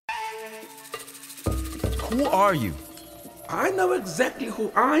Who are you? I know exactly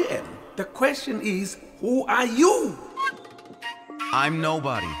who I am. The question is, who are you? I'm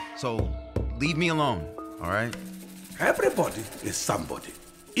nobody, so leave me alone, all right? Everybody is somebody,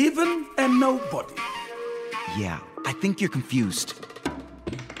 even a nobody. Yeah, I think you're confused.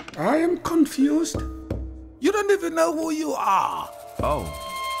 I am confused. You don't even know who you are. Oh,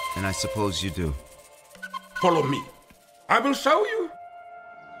 and I suppose you do. Follow me. I will show you.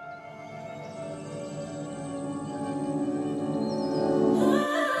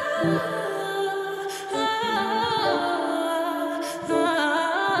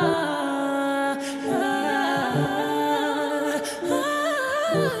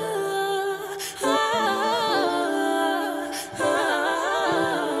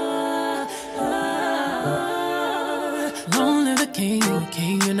 Long live the king,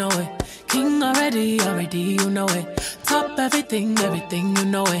 you know it. King already, you know it. Top everything, you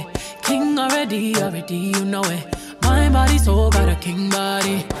know it. King already, you know it. Mind, body, soul, got a king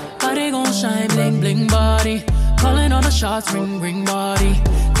body. Body gon' shine, bling, bling body. Calling all the shots, ring, ring body.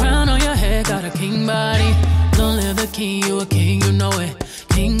 Crown on your head, got a king body. Long live the king, you a king, you know it.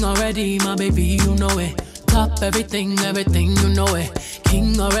 King already, my baby, you know it. Top everything, you know it.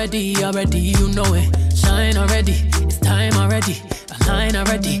 King already, you know it. Shine already, it's time already. Align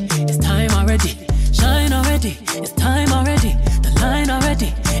already, it's time already. Shine already, it's time already. The line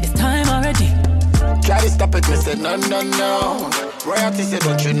already, it's time already. Try to stop it, me say no, no, no. Royalty say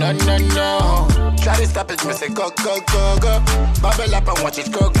don't you, no, no, no. Try to stop it, me say go, go, go, go. Bubble up and watch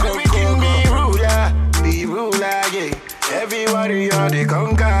it go, go, go, go. Be ruler, yeah. Everybody are the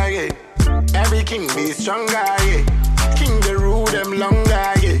conquer, yeah. Every king be stronger, yeah. King the rule them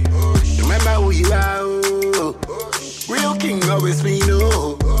longer, yeah. Remember who you are, oh. Real king always be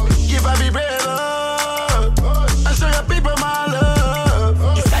no. Give up be brave, and show your people my love.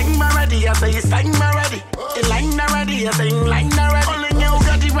 You sang my ready, I say you sang my ready. You line already, I say you line already. Only you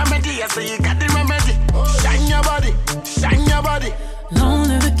got the remedy, I say you got the remedy. Shine your body, shine your body. Long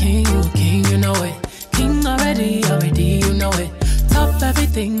live the king, you know it. King already, you know it. Top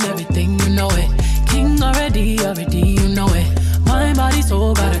everything, you know it. King already, you know it. Mind, body,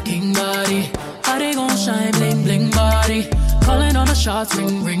 soul, got a king body. Body gon' shine, bling, bling body. Calling all the shots,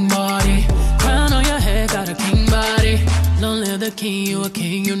 ring, ring body. Crown on your head, got a king body. Long live the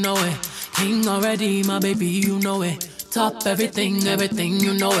king, you know it. King already, my baby, you know it. Top everything,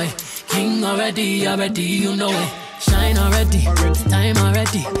 you know it. King already, you know it. Shine already, it's time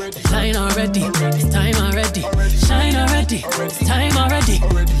already. Line already, it's time already. Shine already, it's time already.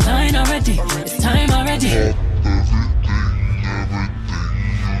 Line already, it's time already.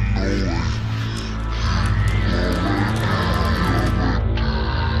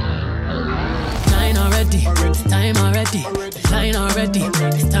 Shine already, it's time already. Line already,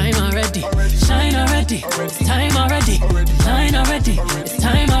 it's time already. Shine already, it's time already. Line already, it's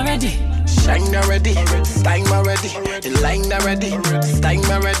time already. Shine already, it's time already. The line already, it's time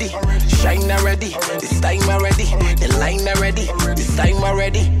already. Shine already, it's time already. The line already, it's time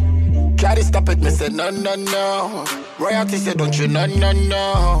already. Try to stop it, me say no, no, no. Royalty say don't you, no, no,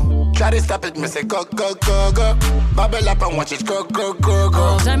 no. Try to stop it, me say go, go, go, go. Bubble up and watch it go, go, go, go.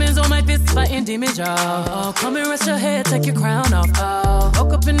 Oh, diamonds on my fist, fighting demons, y'all. Oh, come and rest your head, take your crown off. Oh,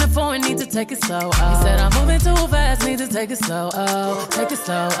 woke up in the phone, need to take it slow. Oh, he said I'm moving too fast, need to take it slow. Oh, take it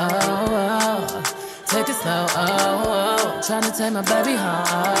slow. Oh, oh. Take it slow. Oh, oh. Trying to take my baby home.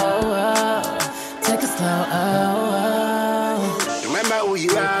 Oh, oh. Take it slow. Oh, oh. Remember who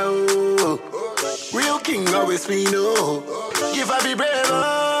you are, oh. Real king always be no. Give up be brave,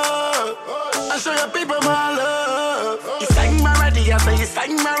 and show your people my love. You sang my ready, I say you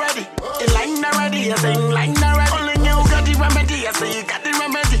sang my ready. You line already, I say you line already. Only you got the remedy, I say you got the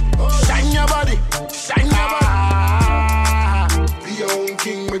remedy. Shine your body, shine your body. Be your own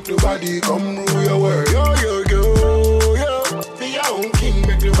king, make the body come rule your world. Yo, yo, yo, yo. Be your own king,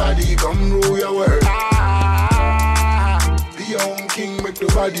 make the body come rule your world. Be your own king, make the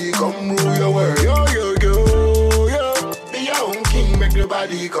body come rule your world. Yo, yo, yo, yo. Be your own king, make the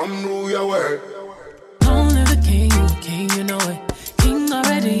body come rule your world. Long live the king, you know it. King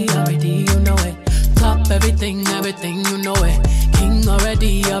already, you know it. Top everything, you know it. King already,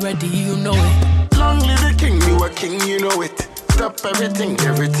 you know it. Long live the king, you a king, you know it. Top everything,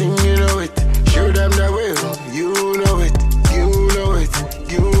 you know it. Show them the way, you know it, you know it,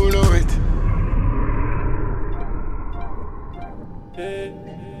 you know it.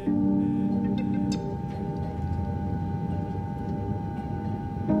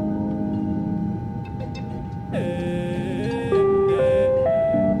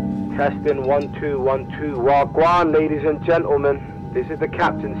 Testing 1 2 1 2. Wagwan, ladies and gentlemen. This is the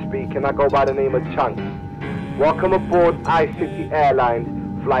captain speaking. I go by the name of Chance. Welcome aboard iCity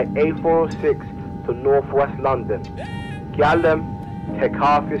Airlines, flight A406 to Northwest London. Gyal them, take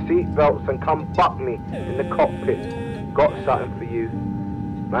off your seatbelts and come buck me in the cockpit. Got something for you.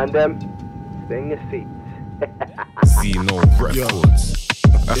 Man them, stay in your seats. Zeno Records.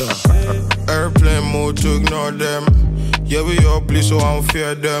 Airplane mode to ignore them. Yeah, we all please, so I don't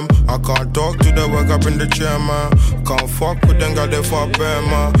fear them. I can't talk to the work up in the chair, man. Can't fuck with them, got they fuck bad,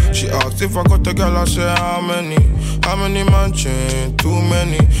 man. She asked if I got a girl, I said how many? How many mansion? Too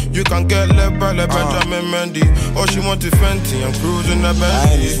many. You can get left by the Benjamin Mendy. All she want is Fenty, I'm cruising the Bentley. I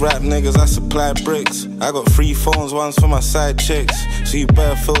ain't these rap niggas, I supply bricks. I got 3 phones, one's for my side chicks. So you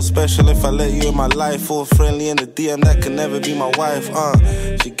better feel special if I let you in my life. All friendly in the DM, that can never be my wife,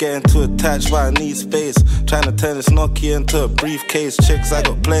 She getting too attached, but I need space. Trying to turn this Nokia into a briefcase. Chicks, I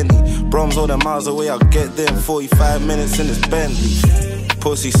got plenty. Broms all the miles away, I'll get there in 45 minutes in this Bentley.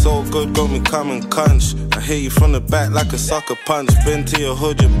 Pussy so good, got me coming cunch. I hit you from the back like a sucker punch. Been to your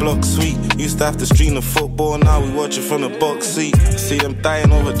hood, your block sweet. Used to have to stream the football, now we watch it from the box seat. See them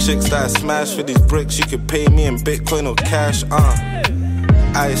dying over chicks that I smash for these bricks. You could pay me in Bitcoin or cash,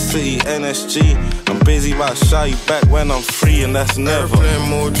 iCity, NSG. I'm busy, but I'll shout you back when I'm free, and that's never. Airplane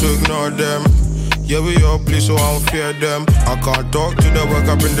mode to ignore them. Yeah, we all please, so I don't fear them. I can't talk to the work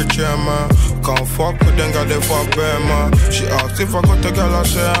up in the chair, man. Can't fuck with them, got they fuck bad, man. She asked if I got a girl, I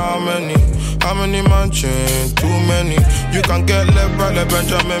said how many? How many mansion? Too many. You can get left by the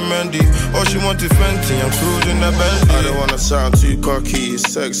Benjamin Mendy. All she want is Fenty, I'm cruising the Bentley. I don't wanna sound too cocky.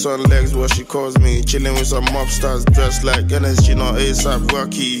 Sex on legs, what she calls me. Chilling with some mobsters dressed like NSG, not ASAP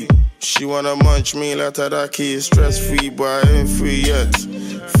Rocky. She wanna munch me like Tadaki. Stress free, but I ain't free yet.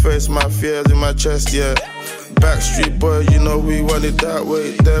 Face my fears in my chest, yeah. Backstreet boy, you know we want it that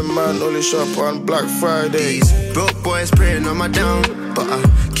way. Them man only shop on Black Friday. These broke boys praying on my down, but I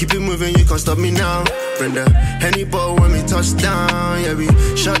keep it moving, you can't stop me now. Bring the Henny bottle when we touch down. Yeah, we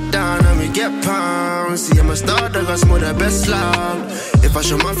shut down and we get pounds. See, I'm a star, dog, I smell the best loud. If I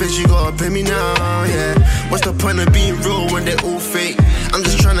show my face, you gotta pay me now, yeah. What's the point of being real when they all fake? I'm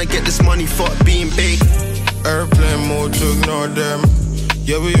just trying to get this money, fuck being baked. Airplane mode to ignore them.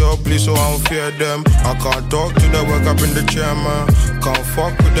 Yeah, we all please, so I don't fear them. I can't talk to the work up in the chair, man. Can't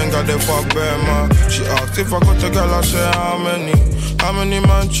fuck with them, got they fuck bad, man. She asked if I got a girl, I said how many? How many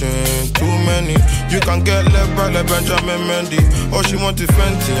mansion? Too many. You can get left by the Benjamin Mendy. All she want is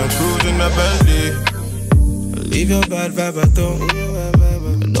Fenty, I'm cruising the Bentley. Leave your bad vibe at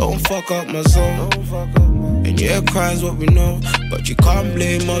home. And don't fuck up my zone. And yeah, crime's what we know, but you can't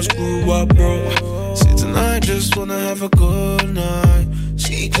blame us, grew up, bro. See, tonight, just wanna have a good night.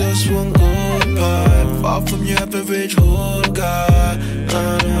 She just one good vibe. Far from your average hood guy.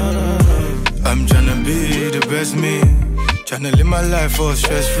 I'm tryna be the best me. Tryna live my life all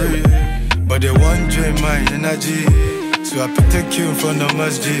stress-free. But they won't drain my energy. So I pick the cue in front of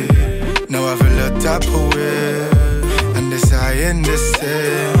masjid. Now I feel a tap away. And this I ain't the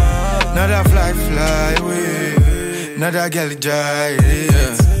same. Now that fly away. Now that girl dry,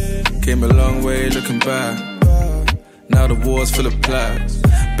 yeah. Came a long way looking back. Now the war's full of plaques.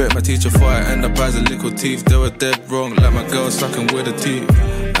 Bet my teacher before I end up as a little thief. They were dead wrong, like my girl sucking with her teeth.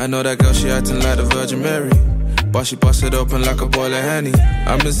 I know that girl, she acting like the Virgin Mary. But she busted open like a boiler Henny.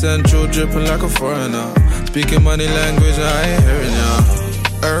 I'm in Central dripping like a foreigner. Speaking money language, I ain't hearing ya.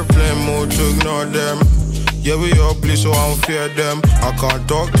 Airplane mode to ignore them. Yeah, we all please, so I don't fear them. I can't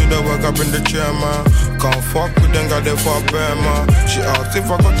talk to the work up in the chair, man. Can't fuck with them, got they fuck bad, man. She asked if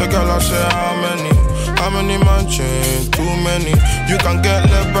I got a girl, I said how many? How many mansion? Too many. You can get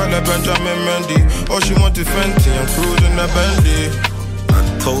left by the Benjamin Mendy. All she want is Fenty, I'm cruising the Bentley.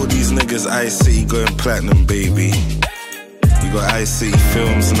 I told these niggas iCity going platinum, baby. We got iCity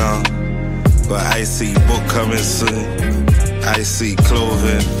films now. Got iCity book coming soon. iCity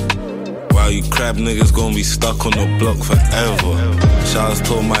clothing. While you crab niggas gon' be stuck on the block forever. Shouts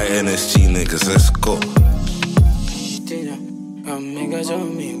to my NSG niggas, let's go.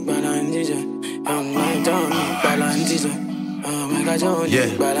 Yeah.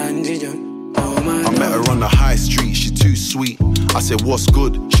 I met her on the high street, she too sweet. I said, what's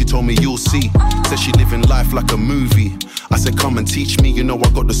good? She told me you'll see. Said she living life like a movie. I said, come and teach me, you know I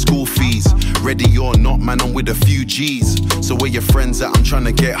got the school fees. Ready or not, man, I'm with a few G's. So where your friends at? I'm trying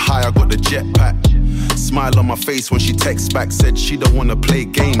to get high, I got the jetpack. Smile on my face when she texts back. Said she don't wanna play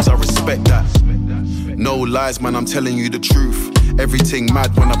games, I respect that. No lies, man, I'm telling you the truth. Everything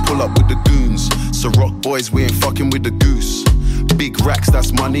mad when I pull up with the goons. So rock boys, we ain't fucking with the goose. Big racks,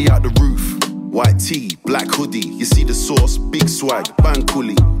 that's money out the roof. White tee, black hoodie, you see the sauce, big swag, bang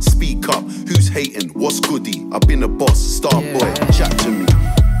coolie. Speak up, who's hating, what's goodie? I've been a boss, star boy, chat to me.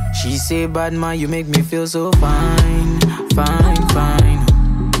 She say, bad man, you make me feel so fine, fine,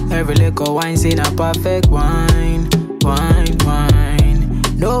 fine. Every liquor wine say na perfect wine, wine, wine.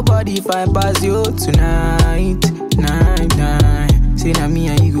 Nobody fight past you tonight, night, night. Say na me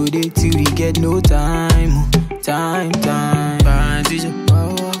and you go there till we get no time, time, time. Balance it up,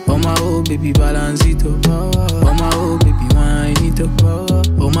 oh my oh baby, balance it up, oh my oh baby, wine it up,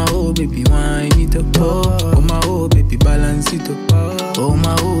 oh my oh baby, wine it up, oh my oh baby, balance it up, oh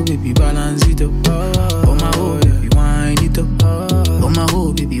my oh baby, balance it up, oh my oh baby, wine it up, oh my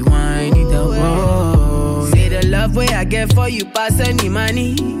oh baby, wine it up. Oh, say the love way I get for you pass any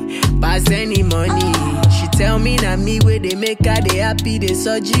money, pass any money. She tell me na me where they make her they happy they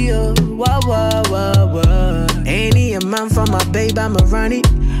surgery you. Wah wah wah wah. Any a man for my babe I'ma run it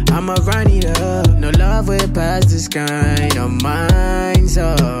up. No love way past this kind of mine,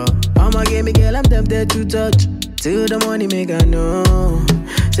 so I'ma give me girl I'm tempted to touch till the money make her know.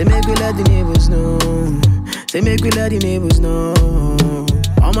 Say make we let the neighbors know. Say make we let the neighbors know.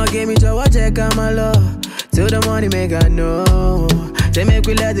 I'ma give me to watch check on my love till the money make her know. Say make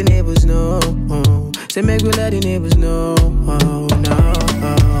we let the neighbors know. Say make we let the neighbors know. Oh no,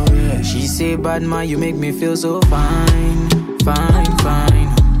 oh, yeah. She say bad man you make me feel so fine, fine,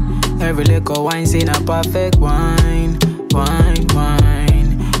 fine. Every liquor wine say na perfect wine, wine,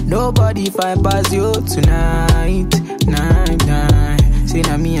 wine. Nobody fight past you tonight, night, night. Say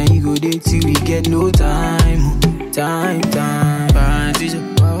na me and you go there till we get no time, time, time. Balance it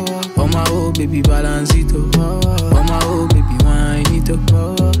up, oh my oh baby, balance it up, oh my oh baby, wine it up,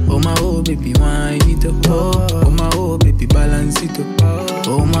 oh my oh baby, wine it up, oh my oh baby, balance it up,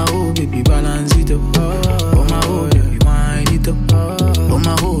 oh my oh baby, balance it up, oh my oh baby, wine it up, oh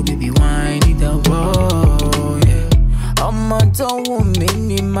my oh baby, wine it up, oh yeah. I'm a don't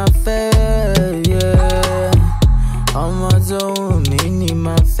woman in my face, yeah. I'm a don't woman in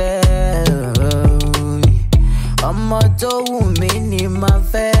my face. I'm a don't woman in my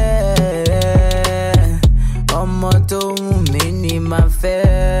face. I'm a don't woman in my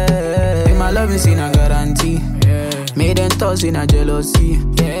face. In my love is in a guarantee. Yeah. Made them toss in a jealousy.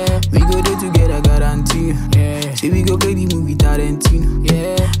 Yeah. We go there together guarantee. Yeah. Say we go play the movie Tarantino.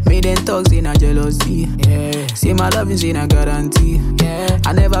 Yeah. Made them talks in a jealousy. Yeah. Say my love is in a guarantee. Yeah.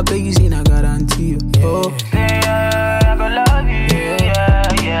 I never play you in a guarantee. Yeah. Oh. Yeah, I go love you.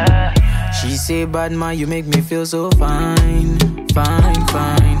 Yeah, yeah. She say bad man you make me feel so fine, fine,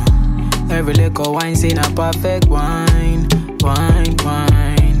 fine. Every liquor wine say na perfect wine, wine,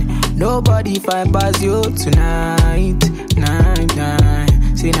 wine. Nobody fight past you tonight, night, night.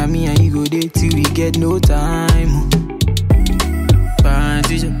 Say na me and you go there till we get no time. Balance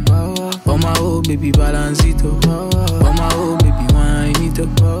it up, oh my oh baby, balance it up, oh my oh baby, wine it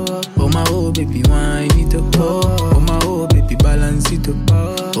up, oh my oh baby, wine it up, oh my oh baby, balance it up,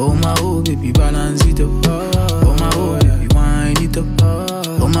 oh my oh baby, balance it up, oh my oh baby, wine it up,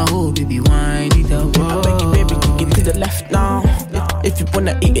 oh my oh baby, wine it up. I beg you baby, kick it to the left now. If you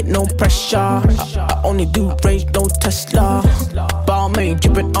wanna eat it, no pressure. I only do range, no Tesla. Ball main,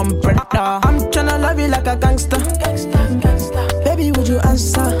 drippin' umbrella. I'm tryna love you like a gangster. Baby, would you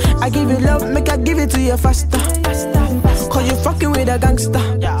answer? I give you love, make I give it to you faster. Cause you fucking with a gangster.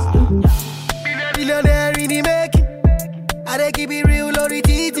 Millionaire in the making. I dey keep it real, Lori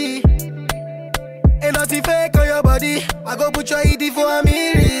Titi. Ain't nothing fake on your body. I go put your ED for a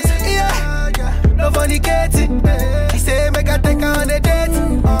mirrors. Yeah, no fornicating. He say make I take her on a date.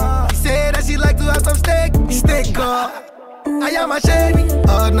 He say that she like to have some steak. Steak, I am a shady.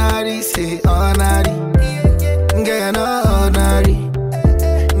 Ordinary, say ordinary. Girl, no ordinary.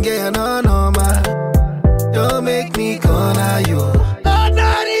 Girl, no normal. Don't make me corner you.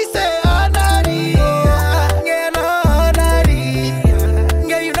 Ordinary, say ordinary. Girl, no ordinary.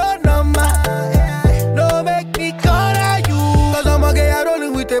 Girl, you know normal. Don't make me corner you. Cause I'm a girl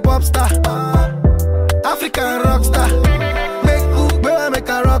rolling with a pop star. African rock star. Make cook, baby, make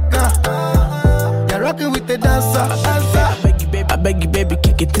a rocker. You're rocking with the dancer. I beg you, baby,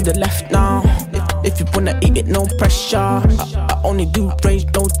 kick it to the left now. If you wanna eat it, no pressure. I only do range,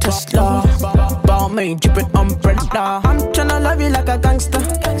 no Tesla. Ball main, drippin' umbrella. I'm tryna love you like a gangster.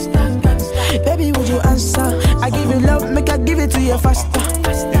 Baby, would you answer? I give you love, make I give it to you faster.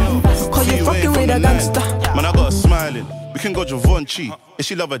 Cause you fucking with a gangster. Man, I got her smiling. We can go Givenchy. If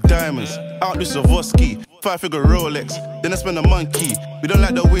she love her diamonds, out this Swarovski. 5-figure Rolex, then I spend a monkey. We don't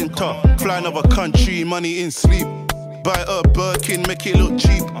like the winter, fly another country, money in sleep. Buy her Birkin, make it look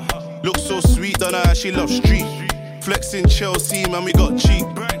cheap. Look so sweet, don't know how she loves street. Flexing Chelsea, man, we got cheap.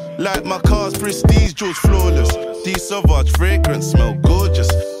 Like my car's prestige, George flawless. These Sauvage fragrance smell gorgeous.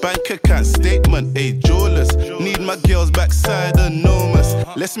 Bank account statement, jewelers. Need my girl's backside enormous.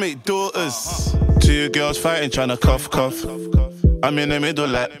 Let's make daughters. Two girls fighting, tryna cuff. I'm in the middle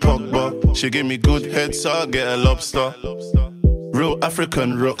like Pogba. She give me good head, so I'll get a lobster. Real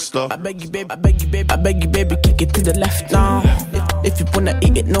African rockstar. I beg you, baby, kick it to the left now. If you wanna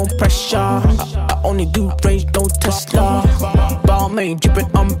eat it, no pressure. I only do range, no Tesla. Balmain, dripping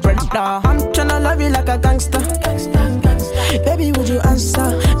umbrella. I'm tryna love you like a gangster. Baby, would you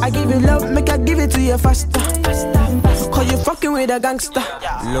answer? I give you love, make I give it to you faster. Cause you fucking with a gangster.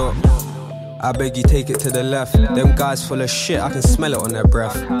 Look, I beg you take it to the left. Them guys full of shit, I can smell it on their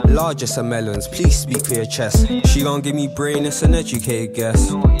breath. Largest of melons, please speak for your chest. She gon' give me brain, it's an educated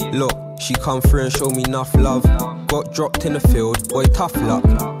guess. Look, she come through and show me enough love. Got dropped in the field, boy tough luck.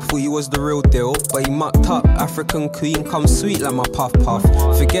 Thought he was the real deal, but he mucked up. African queen come sweet like my puff.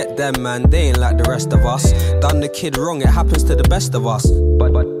 Forget them man, they ain't like the rest of us. Done the kid wrong, it happens to the best of us.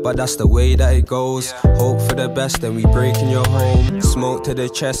 But that's the way that it goes. Hope for the best, then we break in your home. Smoke to the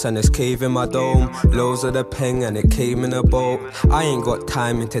chest and it's cave in my dome. Lows of the peng and it came in a boat. I ain't got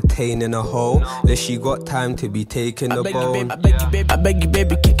time entertaining a hoe. Unless she got time to be taking the bone. I beg you,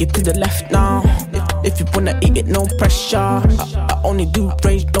 baby, kick it to the left now. If you wanna eat it, no pressure. I only do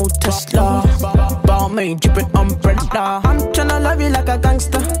range, no Tesla. Balmain, dripping umbrella. I'm tryna love you like a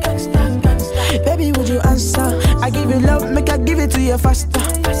gangster. Baby, would you answer? I give you love, make I give it to you faster.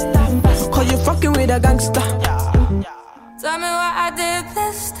 Cause you fucking with a gangster. Tell me what I did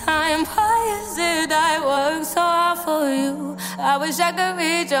this time. Why is it I work so hard for you? I wish I could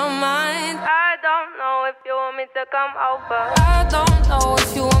read your mind. I don't know if you want me to come over. I don't know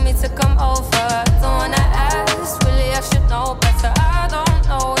if you want me to come over. Don't wanna ask, really I should know better. I don't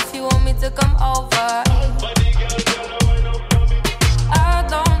know if you want me to come over. I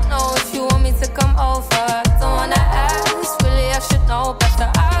don't know if you want me to come over. Don't wanna ask, really I should know better.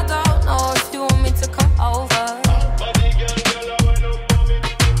 I don't know if you want me to come over.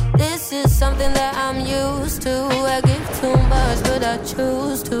 This is something that I'm used to. I give too much, but I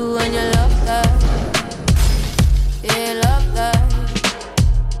choose to. And you love that, yeah, love that.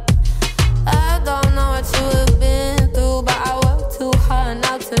 I don't know what you have been through, but I work too hard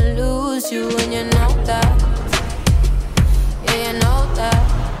now to lose you. And you know that, yeah, you know that.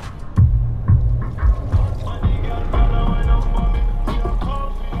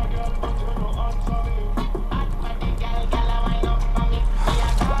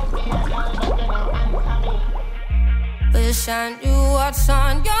 Wish I knew what's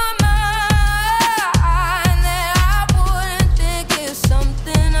on your mind, that I wouldn't think it's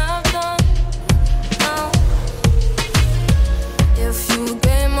something I've done. No. If you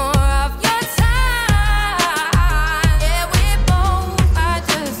gave more of your time, yeah, we both might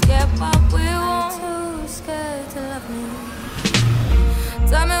just get what we want. Too scared to love me.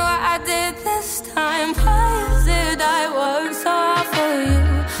 Tell me what I did this time. Why is it I work so hard for you?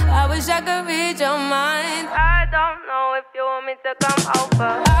 I wish I could read your mind. I don't know if you want me to come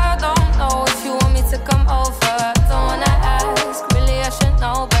over. I don't know if you want me to come over. Don't wanna ask, really I should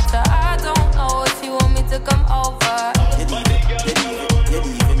know better. I don't know if you want me to come over.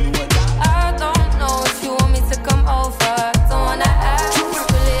 I don't know if you want me to come over. Don't wanna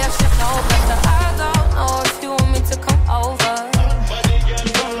ask, really I should know better. I don't know if you want me to come over.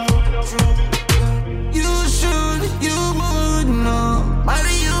 You should, you would know.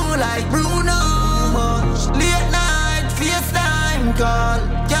 Marry you like Bruno. Late night, FaceTime call.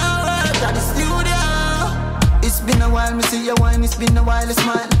 Can't work at the studio. It's been a while, me see you wine. It's been a while, you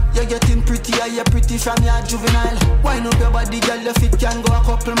smile. You're getting prettier, you're pretty from your juvenile. Wine up your body, girl, your feet can go a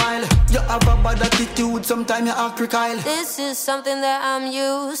couple mile. You have a bad attitude, sometimes you act crocodile. This is something that I'm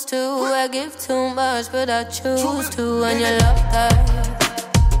used to. I give too much, but I choose to. And you love that,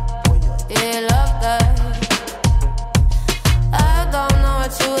 yeah, love that. I don't know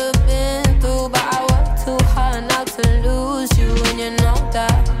what you have been through, but I work too hard now to lose you. And you know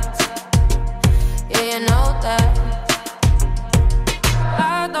that, yeah, you know that.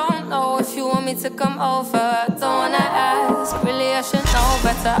 I don't know if you want me to come over. Don't wanna ask, really I should know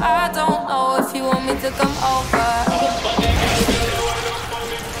better. I don't know if you want me to come over.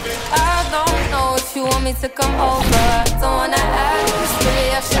 I don't know if you want me to come over. Don't wanna ask,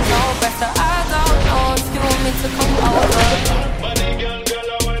 really I should know better. I don't know if you want me to come over.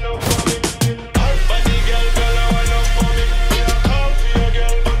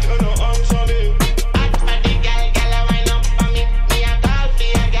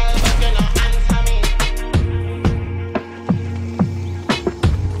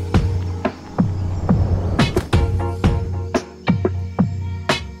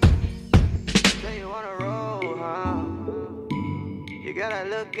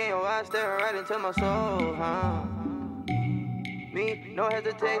 your eyes, staring right into my soul, huh? Me, no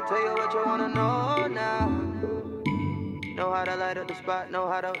hesitate, tell you what you wanna know now. Know how to light up the spot, know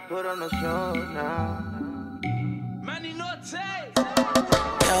how to put on the show now. Money no taste.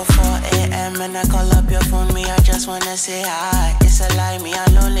 Yo, 4 a.m. and I call up your phone, me, I just wanna say hi. It's a lie, me,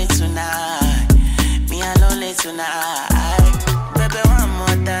 I'm lonely tonight. Me, I'm lonely tonight. Baby, one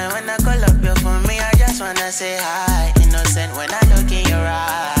more time, when I call up your phone, me, I just wanna say hi. Innocent when I look in your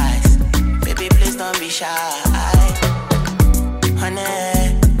eyes. Baby, please don't be shy.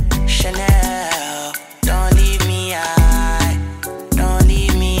 Honey, Chanel, don't leave me high. Don't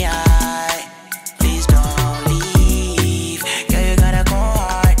leave me high. Please don't leave. Girl, you gotta go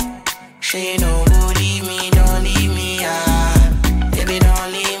hard. She know who leave me, don't leave me high. Baby,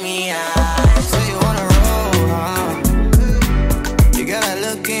 don't leave me high. So you wanna roll, huh? You got that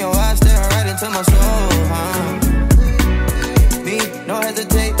look in your eyes, staring right into my soul, huh? Me, no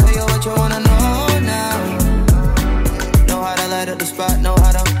hesitate, tell you what you wanna know now. Know how to light up the spot, know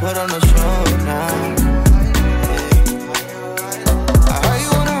how to put on the show now. I heard you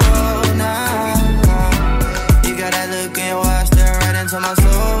wanna roll now. You got that look in your eyes, staring right into my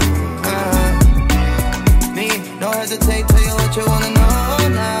soul. Me, no hesitate, tell you what you wanna know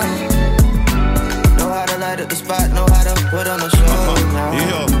now. Know how to light up the spot, know how to put on the show now.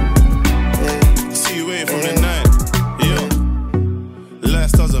 Yo, see you waiting from the night. Yo,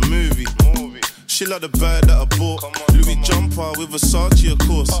 Lifestyle's a movie. She like the bag that I bought. Louis jumper with Versace, of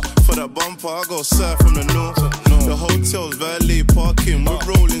course. For that bumper, I go south from the north. The hotel's valet parking. We're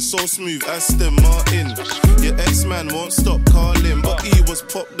rolling so smooth, Aston Martin. Your ex-man won't stop calling, but he was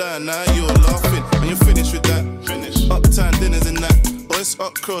popped down, now you're laughing. And you're finished with that. Uptown dinners and that. It's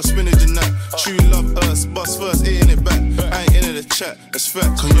up cross, spinach and that. True love us, bust first, ain't it back. I ain't into the chat, that's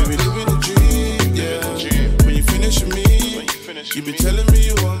fact. Cause you be living the dream, yeah. When you finish with me, you be telling me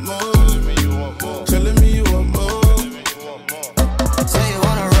you want more. Telling me you want more. Say you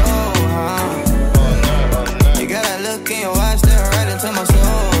wanna roll, huh? You got that look in your eyes, staring right into my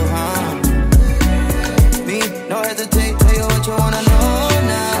soul, huh? Me, no hesitate, tell you what you wanna know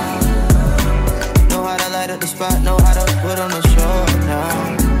now. Know how to light up the spot, know how to put on the show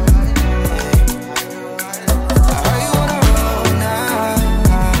now. I heard you wanna roll now.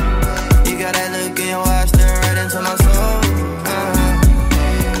 You got that look in your eyes, staring right into my soul.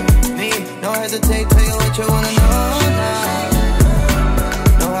 No hesitate, tell you what you wanna know now.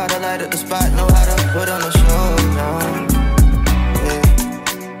 Know how to light up the spot, know how to put on the show now.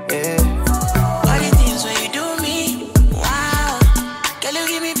 Yeah. All the things when you do me, wow. Girl, you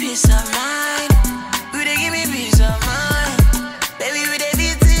give me peace of mind. You they give me peace of mind. Baby, you they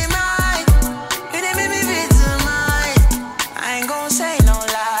beat in mind. You they make me beat in mind. I ain't gon' say no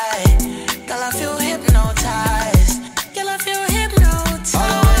lie. Girl, I feel hypnotized. Girl, I feel hypnotized. All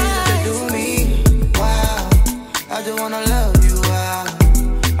the ways that they do me, wow. I just wanna love you out.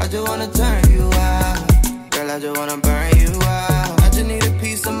 I just wanna turn you out. Girl, I just wanna burn you out. I just need a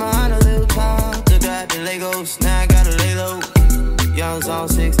piece of mind, a little time. Took out the Legos, now I gotta lay low. Young's on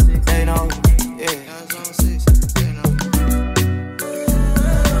 6, they know. Yeah. Young's on 6, they know.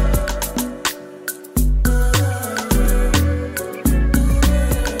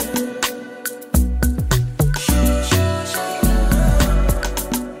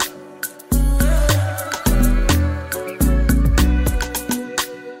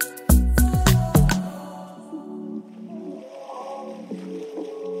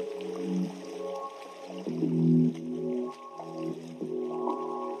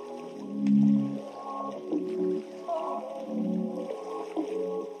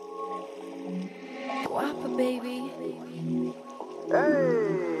 Guapa, baby.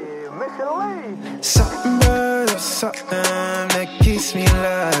 Hey, Mission Lee. Something about you, something that keeps me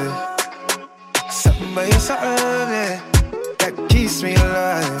alive. Something about you, something that keeps me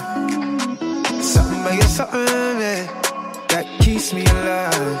alive. Something about you, something that keeps me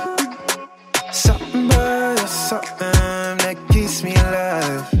alive. Something about you, something that keeps me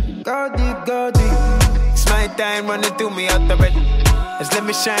alive. Go deep, go deep. It's my time running through me out the bed. Just let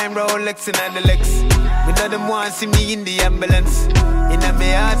me shine, Rolex and the Lex. We know them want see me in the ambulance. In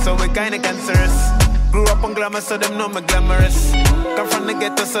my heart, so we kinda cancerous. Grew up on glamour, so them know me glamorous. Come from the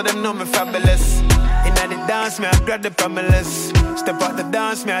ghetto, so them know me fabulous. In the dance, me I grab the Pamelas. Step out the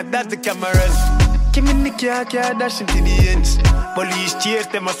dance, me I dash the cameras. Give me the car, dash into the ends. Police chase,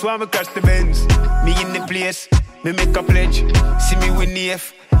 them a swam across the bends. Me in the place, me make a pledge. See me with the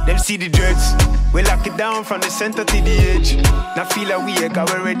F, them see the dreads. We lock it down from the center to the edge. Now feel awake, I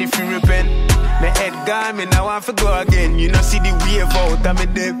we ready for repent. My head gone, me now want to go again. You know see the wave out, I'm a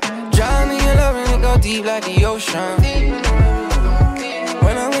dip. Drown in your love and it go deep like the ocean.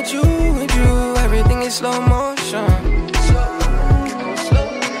 When I'm with you, everything is slow motion.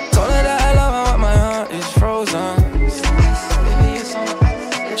 Told her that I love her, but my heart is frozen.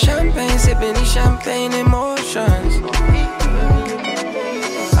 Champagne, sipping these champagne emotions.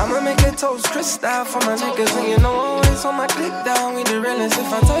 I'ma make a toast crystal for my niggas, and you know always on my click down. We the realest.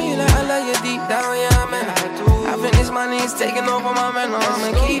 If I tell you that I love you deep down, yeah, man, I do. I think this money is taking over my man.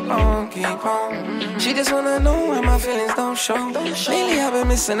 I'ma keep on. She just wanna know why my feelings don't show. Lately I've been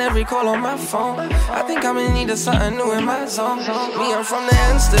missing every call on my phone. I think I'm in need of something new in my zone. Me, I'm from the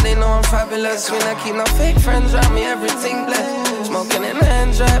ends, so they know I'm fabulous. When I keep no fake friends around me, everything blessed. Smoking in the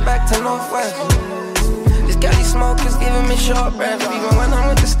ends, right back to Northwest. Galley smoke is giving me short breath. Even when I'm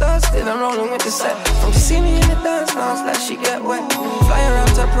with the stars, still I'm rolling with the set. From see me in the dance, now it's like she get wet. Fly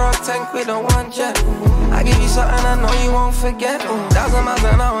around to Prague, tank with a one jet. I give you something I know you won't forget. 1,000 miles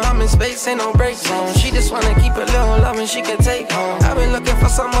an hour, I'm in space, ain't no break zone. She just wanna keep a little love and she can take home. I've been looking for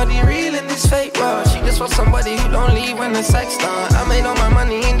somebody real in this fake world. She just wants somebody who don't leave when the sex done. I made all my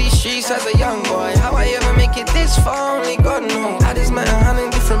money in these streets as a young boy. How I ever make it this far, only God knows. I just met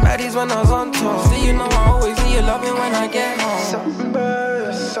 100 different baddies when I was on tour. Still, you know I always need your loving when I get home. Something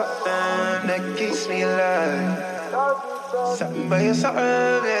about something that keeps me alive. Something about your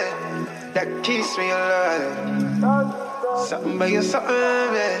something that keeps me alive. Something about your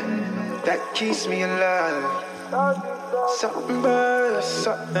something that keeps me alive. Something about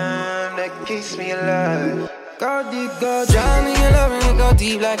something that keeps me alive. God, drown in your love and it go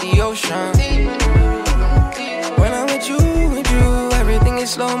deep like the ocean. When I'm with you, everything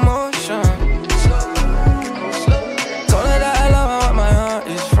is slow motion. Told her that I love her, but my heart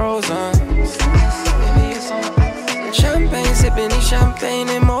is frozen. Champagne, sipping these champagne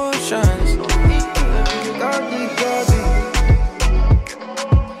emotions. Gardy.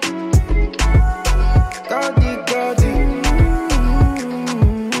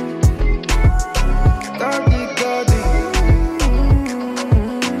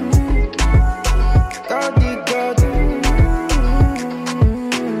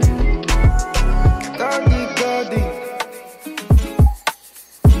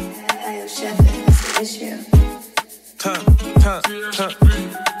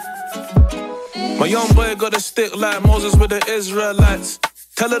 My young boy got a stick like Moses with the Israelites.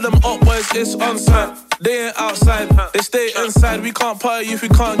 Telling them up boys it's on site. They ain't outside, they stay inside. We can't party if we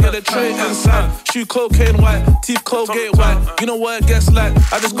can't get a tray inside. Shoe cocaine white, teeth Colgate white. You know what it gets like.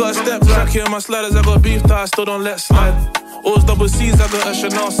 I just got a step back here on my sliders. I got beef that I still don't let slide. Always double C's, I got a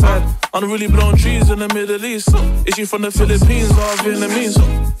Chanel side. Unruly blown trees in the Middle East. Is she from the Philippines or Vietnamese?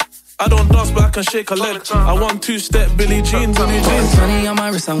 I don't dance but I can shake a leg. I want two-step Billie Jean, Billie Jean. 20 on my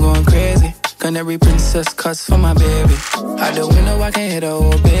wrist, I'm going crazy. Canary princess cuts for my baby. Out the window, I can hit a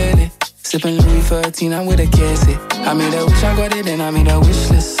whole belly. Sipping Louis 13, I'm with a Casey. I made a wish, I got it, and I made a wish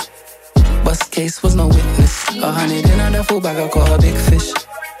list. Bust case was no witness. 100 in on the full bag, I caught a big fish.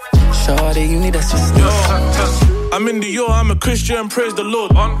 Shorty, you need assistance. I'm in the I'm a Christian, praise the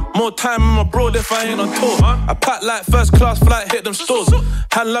Lord. More time in my broad if I ain't on tour. I pack like first class flight, hit them stores.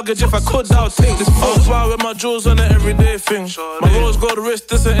 Hand luggage if I could, I would take this photo. Fly with my jewels on an everyday thing. My rose gold wrist,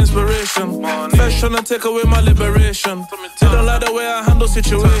 this an inspiration. Fresh tryna take away my liberation. They don't like the way I handle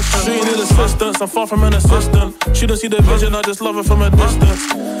situations. She need assistance, I'm far from an assistant. She don't see the vision, I just love her from a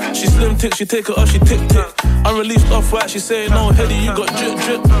distance. She slim tick, she take it off, she tick tick. Unreleased off-white, she say no, Heady, you got drip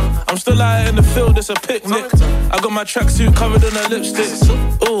drip. I'm still out in the field, it's a picnic. I got my tracksuit covered in a lipstick.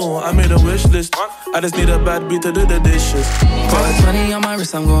 Ooh, I made a wish list. I just need a bad beat to do the dishes. Got 20 on my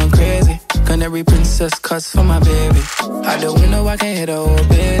wrist, I'm going crazy. Canary princess cuts for my baby. Out the window, I can hit a whole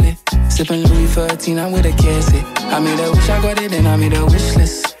belly. Sipping Louis 13, I'm with a Casey. I made a wish, I got it, and I made a wish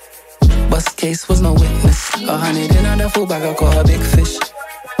list. Bust case was no witness. 100 in on the full bag, I caught a big fish.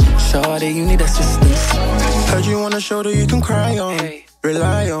 Shorty, you need assistance. Heard you on a shoulder you can cry on,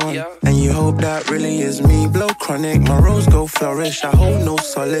 rely on, and you hope that really is me. Blow chronic, my rose go flourish. I hold no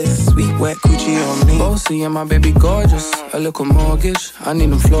solace, sweet wet coochie on me. Bossy and my baby gorgeous. A little mortgage, I need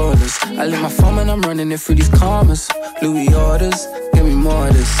them flawless. I lit my phone and I'm running it through these commas. Louis orders, give me more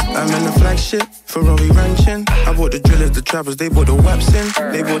of this. I'm in the flagship, Ferrari ranching. I bought the drillers, the trappers, they bought the waps in.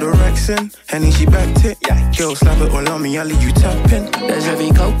 They bought the racks in, Henny she backed it. Girl slap it all on me, I leave you tapping. There's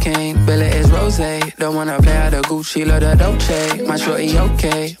heavy cocaine, Bella is rosé. Don't wanna play out the Gucci, love the Dolce. My shorty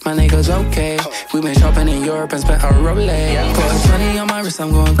okay, my niggas okay. We been shopping in Europe and spent a Rolex. Put 20 on my wrist,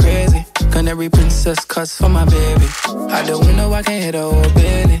 I'm going crazy. Canary princess cuts for my baby. Out the window, I can hit a whole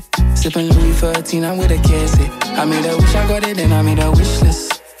belly. Sipping Louis 13, I'm with a Casey. I made a wish, I got it, and I made a wish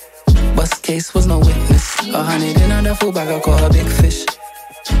list. Bust case was no witness. 100 in on the full bag, I caught a big fish.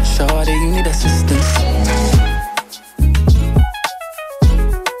 Shorty, you need assistance.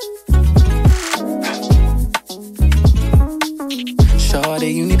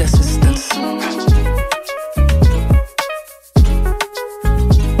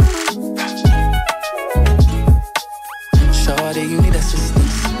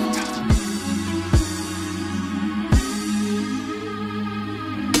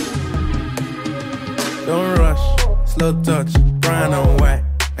 rush, slow touch, brown and white.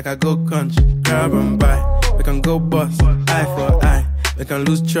 Like I go country, grab and buy. We can go bust, eye for eye. We can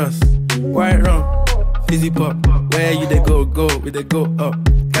lose trust. White rum, fizzy pop. Where you they go, we they go up.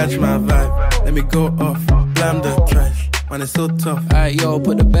 Catch my vibe, let me go off. Blam the trash, man it's so tough. Alright yo,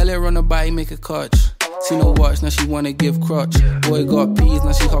 put the belly on the body, make a catch. See no watch, now she wanna give crotch. Boy got peas,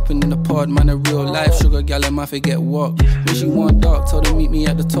 now she hopping in the pod. Man a real life sugar gal, and my forget walk. When she want dark, told her meet me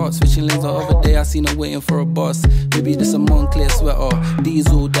at the top. Switching lanes the other day, I seen her waiting for a bus. Maybe this a Moncler sweater,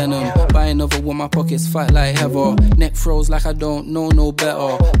 diesel denim. Buy another one, my pockets fat like heather. Neck froze like I don't know no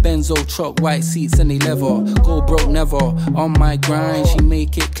better. Benzo truck, white seats, any leather. Go broke never, on my grind. She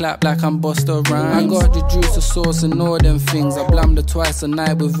make it clap like I'm Busta Rhymes. I got the juice, the sauce and all them things. I blammed her twice a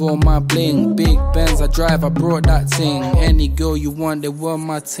night with all my bling. Big Benz, I drive, I brought that thing. Any girl you want, they were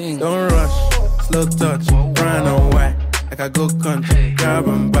my thing. Don't rush, slow touch, brown and white. Like I go country, grab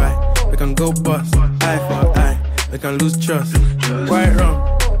and buy. We can go bust, eye for eye. We can lose trust. White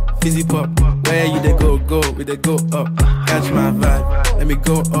rum, fizzy pop. Where you they go, we they go up. Catch my vibe, let me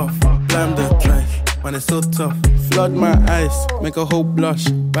go off. Blam the trash, man it's so tough. Flood my eyes, make a whole blush.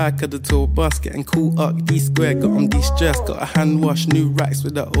 Back of the tour bus, getting cool up. D-square, got on de-stress. Got a hand wash, new racks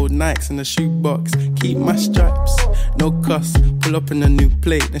with the old Nikes in the shoebox. Keep my stripes, no cuss. Pull up in a new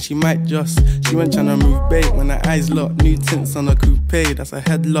plate, then she might just. She went tryna move bait when her eyes locked. New tints on a coupe, that's a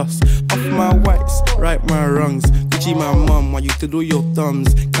head loss. Off my whites, right my wrongs. Gucci my mum, while you twiddle your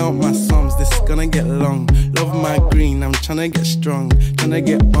thumbs. Count my sums, this is gonna get long. Love my green, I'm tryna get strong. Tryna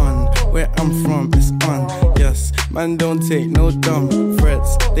get on, where I'm from, it's on. Yes, man don't take no dumb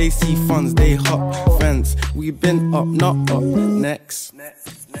threats. They see funds, they hop fence. We been up, not up, next.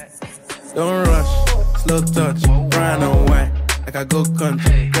 Don't rush, slow touch, brown and white. Like I go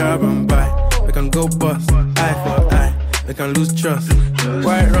country, grab and buy. We can go bust, eye for eye. We can lose trust.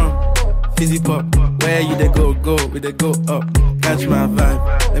 White rum, fizzy pop. Where you they go, we they go up. Catch my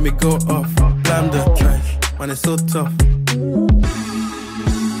vibe, let me go off. Blam the trash, man it's so tough.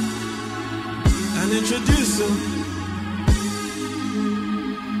 And introducing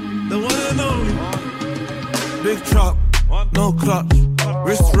the one and only big truck, no clutch,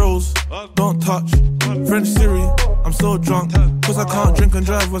 wrist rolls, don't touch. French Siri, I'm so drunk, cause I can't drink and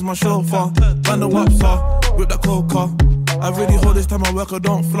drive, where's my chauffeur? Find the wapsa, with the coca. I really hold this time I work, I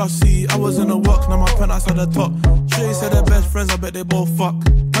don't floss. See, I was in the work, now my penthouse at the top. Shay said they're best friends, I bet they both fuck.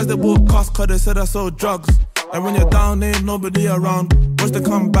 As they both cost, cause they said I sold drugs. And when you're down, ain't nobody around. Watch the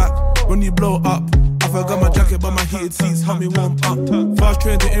comeback, when you blow up. I forgot my jacket, but my heated seats help me warm up. Fast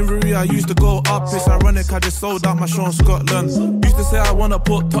train to Inverie, I used to go up. It's ironic, I just sold out my show in Scotland. Used to say I wanna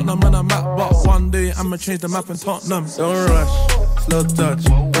put Tottenham on a map, but one day I'ma change the map in Tottenham. Don't rush, slow touch,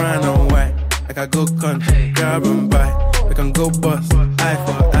 brown and white. Like I go country, grab and buy. We can go bust, eye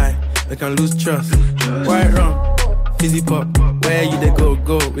for eye. We can lose trust. White rum, fizzy pop. Where you they go,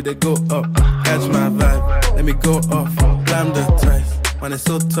 we they go up. Catch my vibe, let me go off. Blam the trash, man it's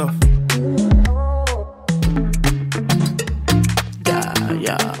so tough.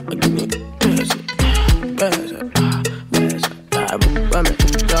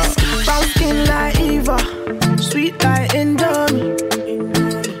 Brown skin like Eva, sweet like Indomie.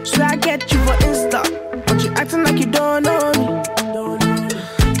 So I get you for Insta, but you acting like you don't know me.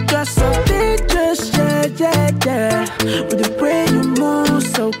 Just so dangerous, yeah. With the way you move,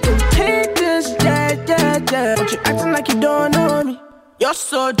 so contagious, yeah. But you acting like you don't know me. You're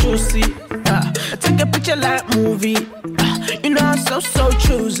so juicy, I take a picture like movie. You know I'm so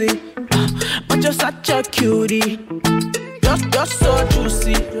choosy, but you're such a cutie. You're so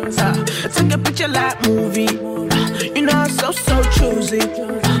juicy, I take a picture like movie. You know I'm so choosy,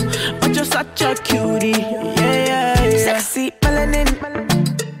 but you're such a cutie. Yeah. Sexy melanin,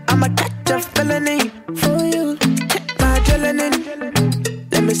 I'ma catch a felony for you. Take my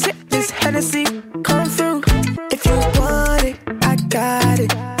adrenaline, let me sip this Hennessy. Come through, if you want it, I got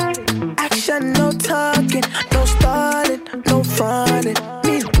it. Action, no talking, no stalling, no fronting.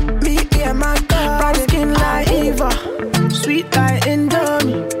 Me and my God. Brown skin like Eva, sweet like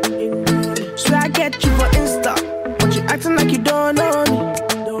Indomie. So I get you for Insta, but you acting like you don't know me.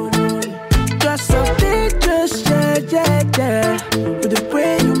 Just so dangerous, yeah. With the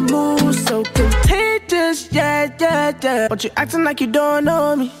way you move, so contagious, yeah. But you acting like you don't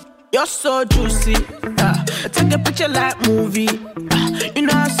know me. You're so juicy, I take a picture like movie. You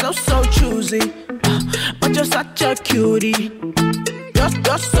know I'm so choosy, but you're such a cutie.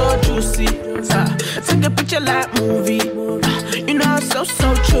 You're so juicy, I take a picture like movie. You know I'm so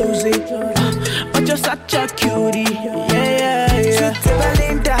choosy, but you're such a cutie. Yeah. Sweet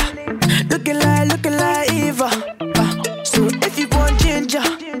Belinda, looking like Eva. So if you want ginger,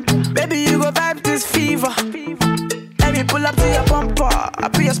 baby you go vibe this fever.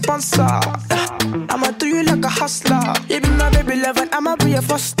 sponsor. I'ma do you like a hustler. You be my baby lover, I'ma be a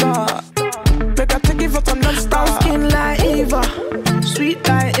foster. Make I take it for some non-stop. Skin like Eva, sweet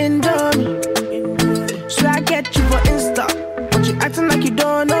like Indomie. So I get you for Insta, but you acting like you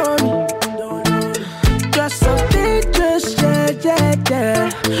don't know me. You're so dangerous,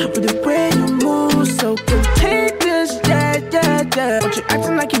 yeah. With the way you move, so contagious, yeah. But you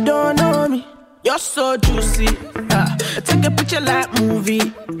acting like you don't know me. You're so juicy, take a picture like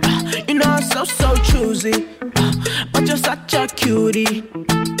movie. You know I'm so choosy, but you're such a cutie.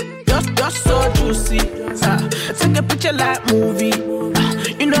 You're so juicy, take a picture like movie.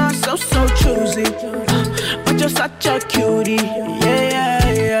 You know I'm so choosy, but you're such a cutie.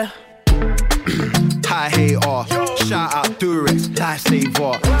 Yeah. High hater, shout out Durex,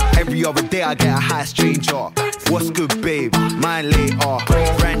 lifesaver. Every other day I get a high stranger. What's good, babe? Mine later.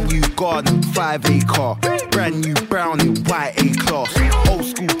 Brand new garden, 5 acre. Brand new brown in white A-class. Old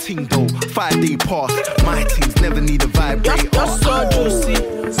school ting though, 5-day pass. My teams never need a vibrator. You're so juicy,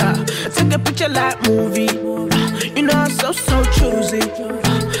 take a picture like movie. You know I'm so choosy,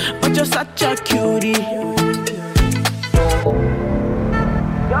 but you're such a cutie.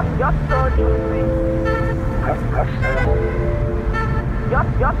 You're so juicy.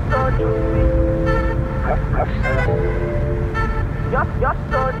 You're so juicy. You're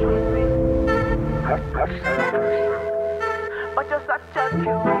so juicy. But you're such a cutie.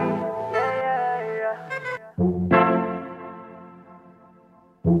 Yeah.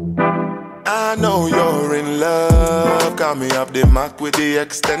 I know you're in love. Got me up the Mac with the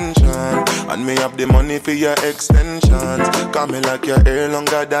extension, and me up the money for your extensions. Got me like your hair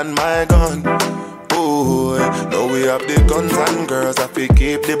longer than my gun. Ooh, know we have the guns and girls. I feel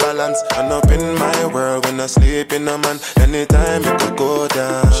keep the balance. And up in my world when I sleep in a man. Anytime it could go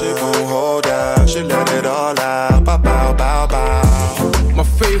down, she won't hold out. She let it all out. Bow, bow, bow, bow. My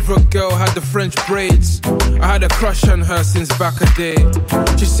favorite girl had the French braids. I had a crush on her since back a day.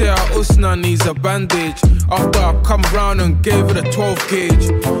 She said her usna needs a bandage. After I come round and gave her the 12 gauge.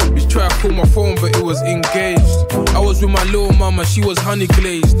 Bitch tried to call my phone but it was engaged. I was with my little mama, she was honey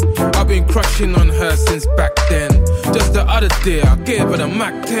glazed. I've been crushing on her since back then. Just the other day I gave her the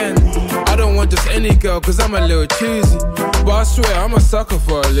Mac 10. I don't want just any girl cause I'm a little choosy. But I swear I'm a sucker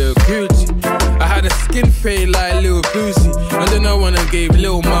for a little Gucci. I had a skin fade like Lil Boosie. And then I went and gave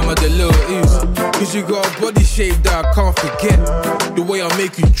Lil Mama the Lil Uzi. Cause you got a body shape that I can't forget. The way I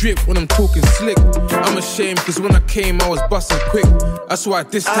make you drip when I'm talking slick. I'm ashamed cause when I came I was busting quick. That's why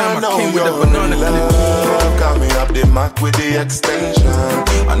this time I came with a banana clip. Got me up the Mac with the extension,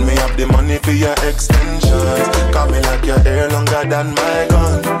 and me up the money for your extensions. Got me like your hair longer than my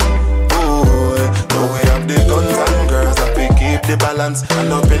gun. Ooh, know we have the guns and girls. I feel keep the balance.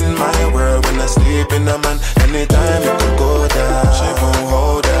 And up in my world when I sleep in a man. Anytime it could go down, she won't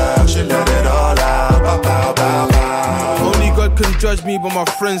hold out. She let it all out. Bow, bow, bow, bow. Only God can judge me, but my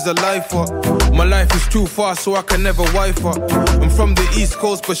friends are lifer. My life is too fast, so I can never wife her. I'm from the East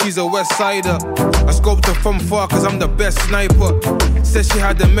Coast, but she's a West Sider. I scoped her from far, cause I'm the best sniper. Said she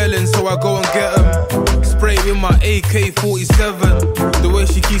had the melon, so I go and get them. Spray with my AK-47. The way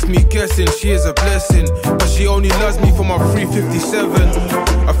she keeps me guessing, she is a blessing. But she only loves me for my 357.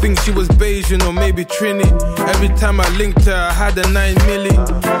 I think she was Bayesian or maybe Trini. Every time I linked her, I had a 9 milli.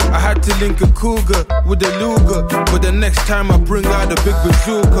 I had to link a cougar with a Luger. But the next time I bring out the big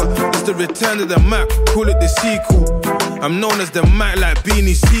bazooka. It's the return of the Mac, call it the sequel. I'm known as the Mac like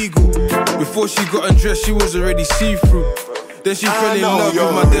Beanie Siegel. Before she got undressed, she was already see-through. Then she fell in love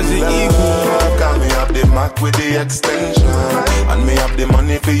with my Desert Eagle. Got me up the Mac with the extension, and me up the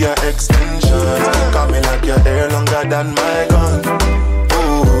money for your extensions. Got me like your hair longer than my gun.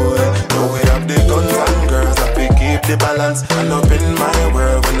 Ooh, know we have the guns and girls. I feel keep the balance. And up in my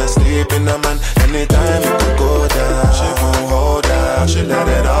world when I sleep in a man. Anytime it could go down, she won't hold out. She let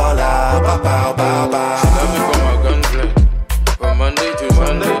it all out. Bow, bow, bow, bow. She love me for my gunplay. From Monday to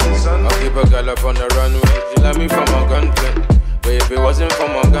Sunday, I keep a girl up on the runway. She love me for my gunplay. But if it wasn't for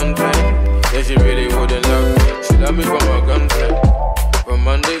my gunplay, then she really wouldn't love me. She love me for my gunplay. From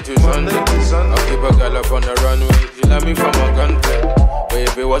Monday to Sunday, I keep a girl up on the runway. She love me for my gunplay. But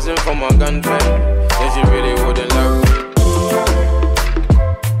if it wasn't for my gunplay, then she really wouldn't love me.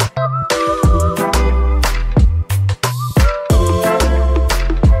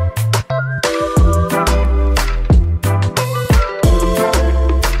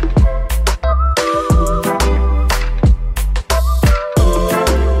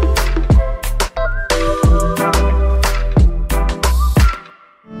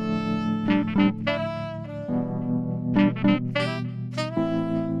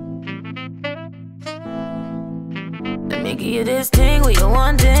 give you this thing what you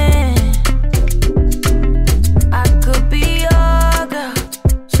wanting. I could be your girl,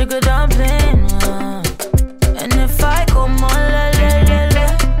 sugar dumpling. And if I come on, la la la la,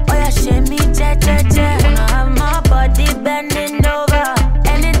 oh yeah, shake me, cha cha cha. Wanna have my body bending over,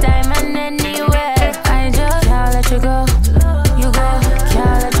 anytime and anywhere. I just can't let you go, you go,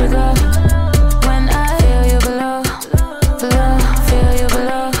 can't let you go. When I feel you below, below, feel you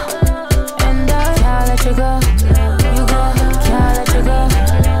below, and I can't let you go, you go, can't let you go.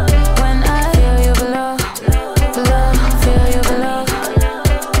 When I feel you below, below, feel you below.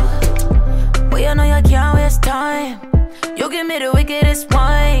 Well, you know you can't waste time. You give me the wickedest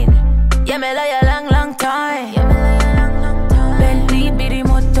wine. Yeah, me like a long, long time. Bentley, bitty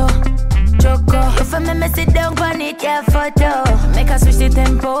moto, choco. If I'm me sit down on it, yeah, photo. Make her switch the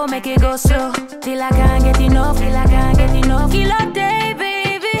tempo, make it go slow. Till I can't get enough, till I can't get enough. Kill a day,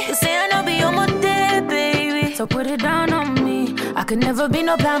 baby. You say I know be on my day, baby. So put it down on me. I could never be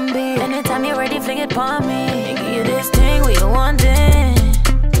no plan B. Anytime you're ready, fling it on me. Give you this thing what you wanting.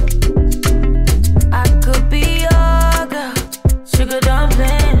 I could be your girl, sugar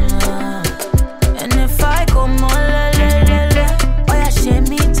dumpling. And if I come on, la la la la, oh yeah, shake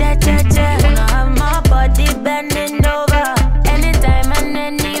me, cha cha cha. Wanna have my body bending over, anytime and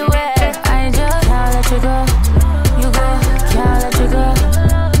anywhere. I just can't let you go, you go, can't let you go.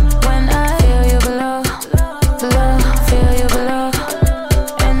 When I feel you below, below, feel you below,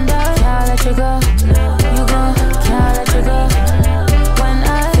 and I can't let you go, you go, can't let you go. When I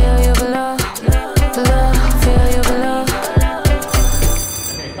feel you below, below, feel you below.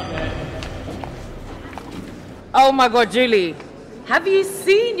 Oh my God, Julie. Have you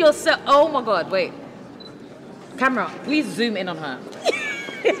seen yourself? Oh my God, wait. Camera, please zoom in on her.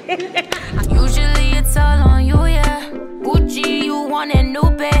 Usually it's all on you, yeah. Gucci, you want a new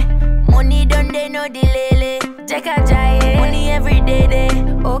pay. Money done, they no delay. Take a giant. Money every day.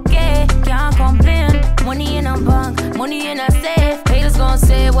 Okay, can't complain. Money in a bank, money in a safe. Haters gon'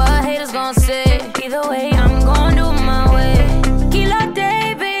 say what haters gon' say. Either way, I'm gon' do my way. Kill a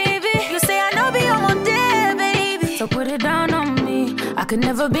day, baby. You say I know be on my day, baby. So put it down on me. I could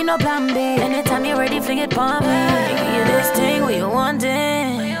never be no plan B. Anytime you're ready, fling it on me. Give you this thing what you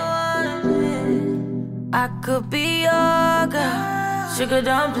wanting. I could be your girl, sugar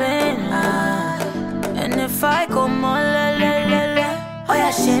dumpling. And if I come on, la la la la, oh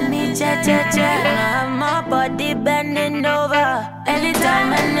yeah, shake me, cha cha cha. Wanna have my body bending over,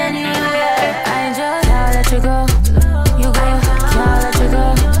 anytime and anywhere. I just can't let you go, you go, can't let you go.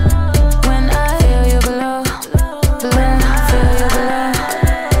 When I feel you below, below, feel you below,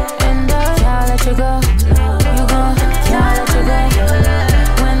 and I can't let you go, you go, can't let you go.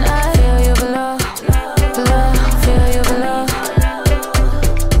 When I feel you below, below, feel you below.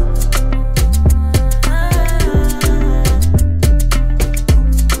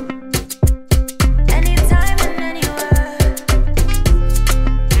 Anytime and anywhere.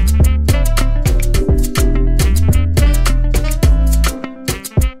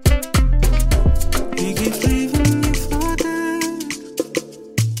 He keeps leaving you for dead.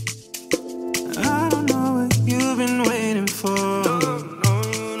 I don't know what you've been waiting for.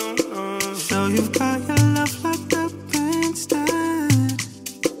 So you've got your love locked up instead.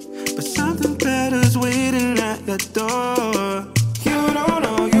 But something better's waiting at your door. You don't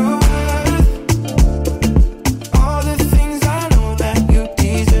know your worth. All the things I know that you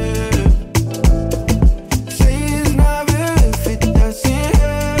deserve. Say it's not real if it doesn't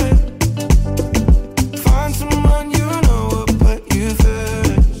hurt. Find someone you know will put you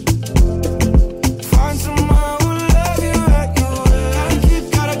first. Find someone who love you at your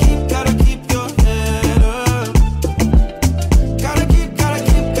worst. Gotta keep your head up. Gotta keep your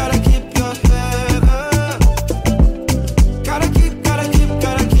head up. Gotta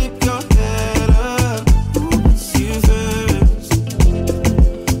keep your head up. Who puts you first?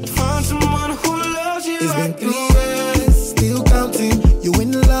 Find someone who loves you It's been at 3 your years, still counting. You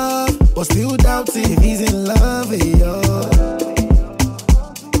in love, but still doubting if he's in love with you.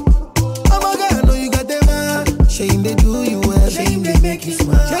 Oh my God, I know you got them man. Shame they do you well, shame they make you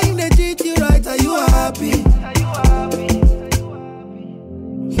smile. Shame they treat you right, are you happy?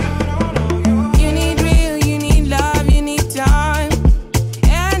 You need real, you need love, you need time.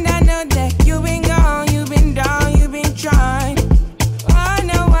 And I know that you've been gone, you've been down, you've been trying. I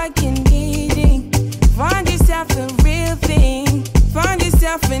know I can need it. Find yourself a real thing. Find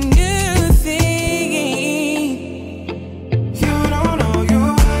yourself a new thing.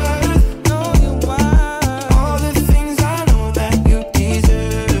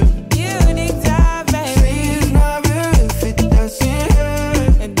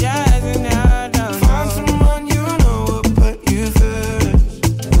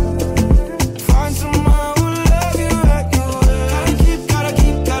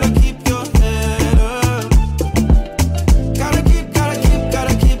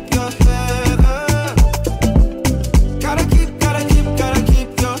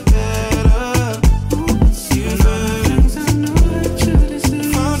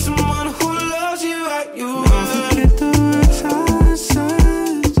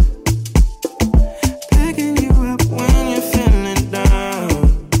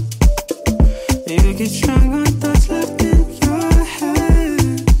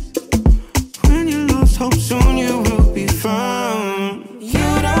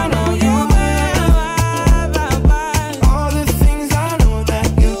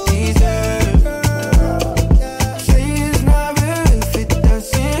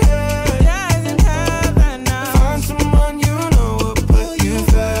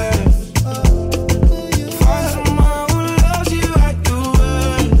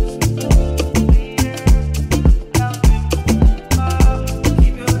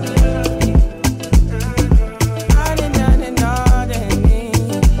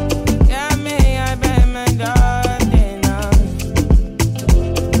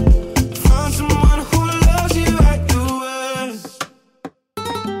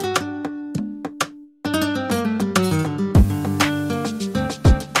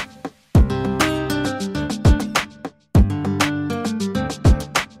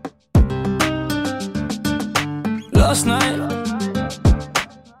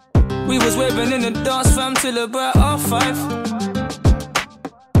 dance fam till about 5:30.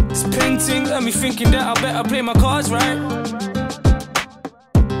 This painting got me thinking that I better play my cards right.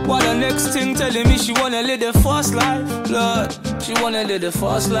 While the next thing telling me she wanna live the fast life, Lord, she wanna live the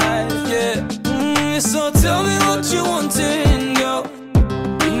fast life, yeah. So tell me what you wantin', girl.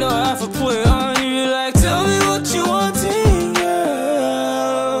 You know I have to put it on you, like tell me what you wantin',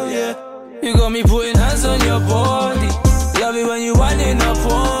 girl, yeah. You got me putting hands on your body. Love it when you winding up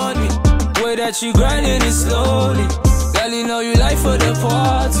on me. Way that you grinding it slowly. Girl, you know you like for the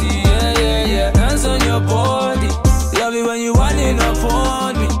party, yeah, yeah, yeah. Hands on your body. Love it when you winding up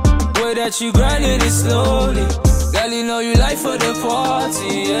on me. Way that you grinding it slowly. Girl, you know you like for the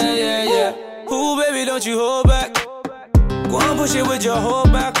party, yeah, yeah, yeah. Ooh, baby, don't you hold back. Go on, push it with your whole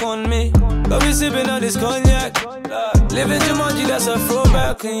back on me. Got me sipping on this cognac. Living Jumanji, that's a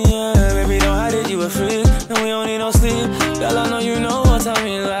throwback, yeah. Baby, don't hide it, you a freak. And we don't need no sleep. Girl, I know you know what I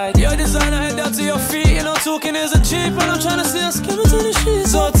mean, like. Your designer, head down to your feet. You know, talking is a cheap. And I'm trying to see us skimming to the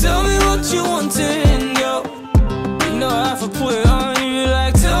sheets. So tell me what you wantin', girl. You know I have to put it on you,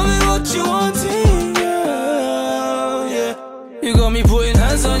 like, tell me what you wantin', girl, yeah. You got me putting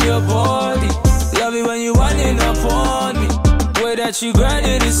hands on your body. Love it when you winding up on me. Way that you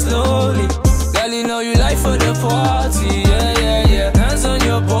grinding it slowly. Girl, you know you like for the party, yeah, yeah, yeah. Hands on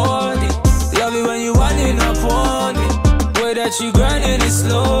your body. Love it when you winding up on me. Way that you grinding it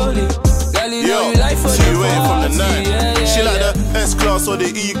slowly. Girl, you know you like for the party, from the night. Yeah, yeah, she like yeah. the S-class or the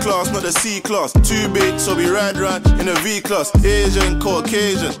E-class, not the C-class. Too big, so we ride round in a V-class. Asian,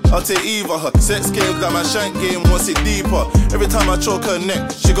 Caucasian, I'll take either her. Sex games like my shank game, wants it deeper. Every time I choke her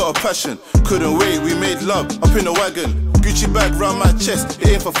neck, she got a passion. Couldn't wait, we made love up in the wagon. Gucci bag round my chest, it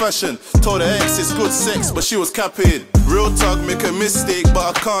ain't for fashion. Told her ex it's good sex, but she was capping. Real talk, make a mistake, but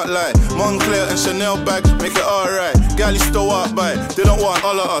I can't lie. Moncler and Chanel bag, make it alright. Gal used to walk by, they don't want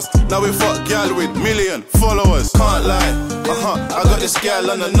all of us. Now we fuck gal with million followers. Can't lie, I got this gal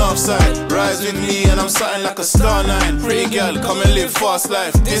on the north side. Rise with me and I'm something like a star 9. Pretty gal, come and live fast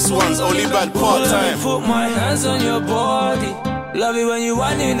life. This one's only bad part time. Put my hands on your body. Love it when you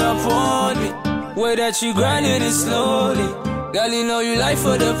winding up on me. Way that you grinding it slowly. Girl, you know you like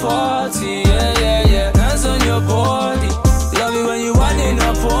for the party, yeah, yeah, yeah. Hands on your body. Love it when you winding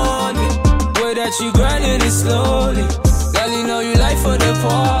up on me. Way that you grinding it slowly. Girl, you know you like for the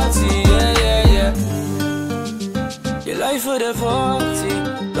party, yeah, yeah, yeah. You like for the party,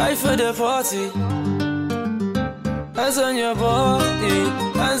 like for the party. Hands on your body,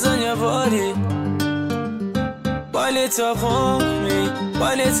 hands on your body. Wind it up on me,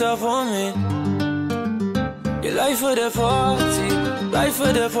 wind it up on me. You life for the party, life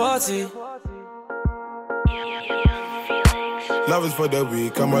for the party. Love is for the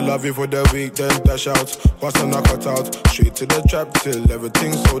week, I'ma love you for the week, then dash out. Once I knock it out, straight to the trap till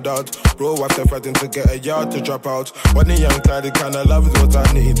everything's sold out. Bro, after fighting to get a yard to drop out. When the young tired, the kind of love is what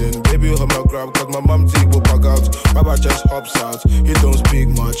I need. And baby, hold my grab, cause my mom teeth will bug out. Baba just hops out, he don't speak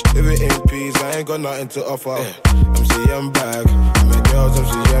much. If it ain't peace, I ain't got nothing to offer. MCM back, my girls,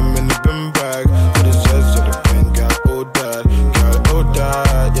 MCM in the bin bag. For the chest, to the pen, got old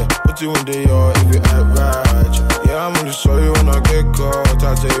dad, yeah. Put you in the yard if you act right. Yeah, I'm gonna show you when I get caught.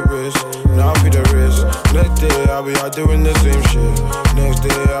 I take risks, now I'll be the risk. Next day, I'll be out doing the same shit. Next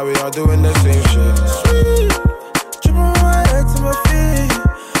day, I'll be out doing the same shit. Sweet, dripping my head to my feet.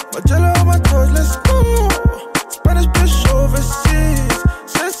 My jello on my toes, let's go. Spanish bitch overseas,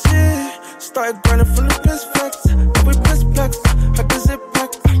 sexy. Started grinding from the piss facts. Now we piss blacks, had the zip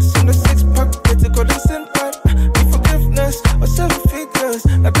pack. Send a 6-pack, get to go to send back. Need forgiveness, or 7 figures.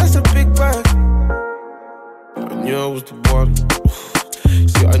 Now that's a big bag. I knew I was the one.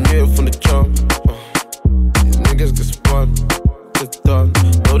 See, I knew it from the jump. These niggas get spun, get done.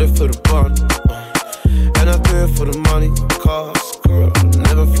 Know they for the bun. And I do it for the money, cars, girl,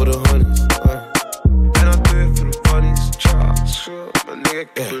 never for the honeys. And I do it for the bunnies, Charles, my nigga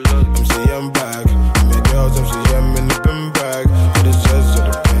keep it low. MCM back, my girls, MCM in the bin bag. For the chest of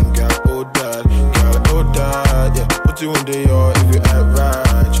the pen, got old dad, yeah. Put you in the yard if you act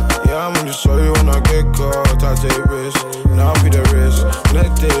right. Yeah, I'm gonna show you when I get caught. I take risks, now I'll be the risk.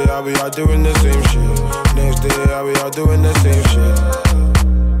 Next day, I'll be out doing the same shit. Next day, I'll be out doing the same shit.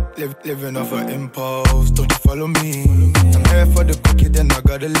 Living off an impulse, don't you follow me? I'm here for the cookie, then I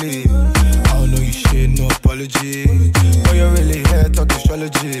gotta leave. I don't know you shit, no apology. But you're really here, talk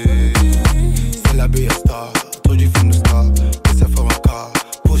astrology. Still I be a star, told you from the start. This is for my car,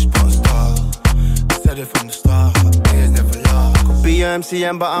 push button star. Said it from the start, it's never lost. Could be your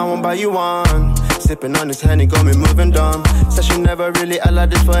MCM, but I won't buy you one. Sipping on this Henny, got me moving dumb. Said she never really act like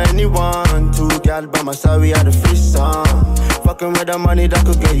this for anyone. 2 gal by my side, we had a threesome. Fucking with the money that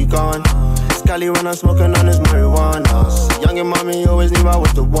could get you gone. Cali when I'm smoking on this marijuana. Young and mommy always knew I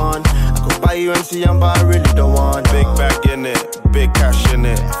was the one. I could buy you MCM, but I really don't want. Big bag in it, big cash in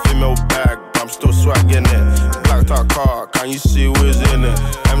it. Female bag, I'm still swagging it. Blacked out car, can you see who's in it?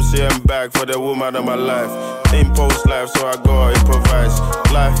 MCM bag for the woman of my life. Ain't post life, so I gotta improvise.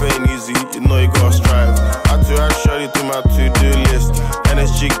 Life ain't easy, you know you gotta strive. I to add shorty to my to-do list.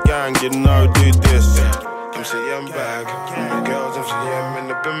 NSG gang, you know do this. MCM bag, my girls MCM in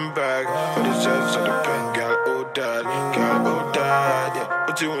the bin bag. For the church of the pen, girl, oh dad, yeah.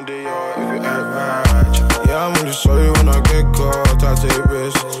 What you in the yard if you act right? Yeah, I'm really sorry when I get caught, I take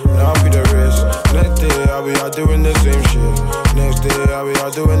risks. Now I'll be the risk. Next day, I'll be out doing the same shit. Next day, I'll be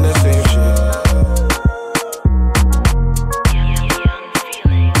out doing the same shit.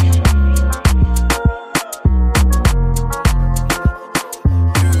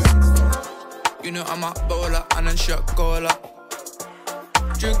 You know I'm a bowler and a shot caller.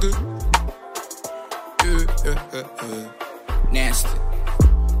 Jiggle. Nasty.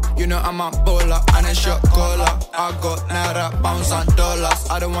 You know I'm a bowler and a shot caller. I got naira, pounds and dollars.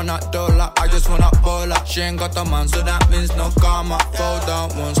 I don't want a dollar, I just want a baller. She ain't got a man, so that means no karma. Fall down,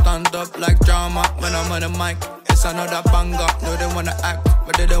 won't stand up like drama. When I'm on the mic, it's another banger. No, they wanna act,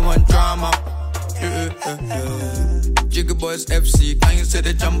 but they don't want drama. Jiggy boys FC, can you say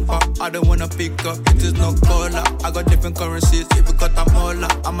the jumper? I don't wanna pick up, it is no caller. I got different currencies, if you got a molar.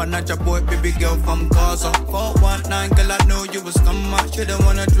 I'm a Naja boy, baby girl from Gaza. 419, girl, I know you was scammer. She don't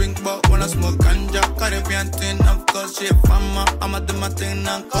wanna drink, but wanna smoke ganja. Caribbean thing, of course, she a farmer. I'ma do my thing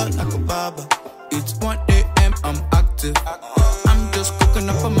and call like a barber. It's 1 a.m., I'm active. I'm just cooking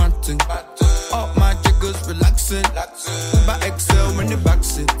up a mountain. All my jiggers relaxing. Uber XL when the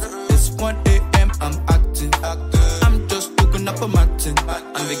backseat. It's 1 a.m., I'm active. I'm just cooking up a mountain.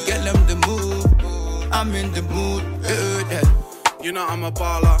 And we get them the mood. I'm in the mood. Yeah. You know I'm a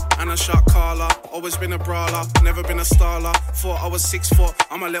baller and a shot caller. Always been a brawler, never been a starler. Thought I was 6 foot,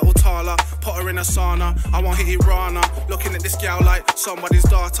 I'm a little taller. Put her in a sauna, I won't hit it Rana. Looking at this gal like somebody's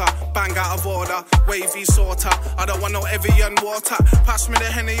daughter. Bang out of order, wavy sorta. I don't want no Evian water. Pass me the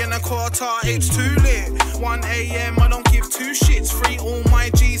Henny in a quarter, it's too lit. 1 a.m, I don't give 2 shits. Free all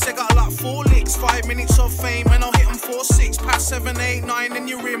my G's, they got like 4 licks. 5 minutes of fame and I'll hit them 4-6. Past 7, 8, 9 and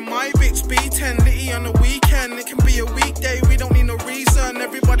you're in my bits. B10, litty on the weekend. It can be a weekday, we don't need no reason.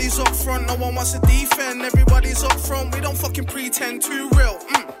 Everybody's up front, no one wants to defend. Everybody's up front, we don't fucking pretend. Too real.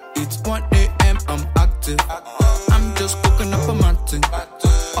 It's 1 a.m, I'm active. I'm just cooking up a mountain.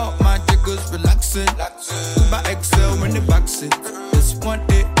 All my jiggers relaxing. Uber XL in the backseat. It's 1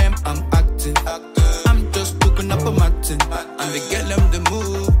 a.m, I'm active. I'm just cooking up a mountain. And we get them the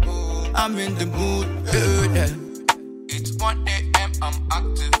mood. I'm in the mood. Yeah. It's 1 a.m, I'm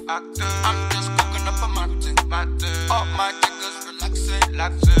active. I'm just cooking up a mountain. All my jiggers relaxing.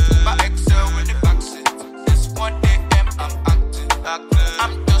 Uber XL in the backseat. It's 1 a.m, I'm active.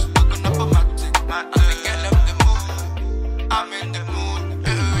 I'm just cooking up a mountain. And we get them the mood. I'm in the mood.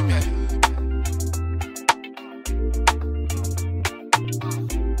 Yeah.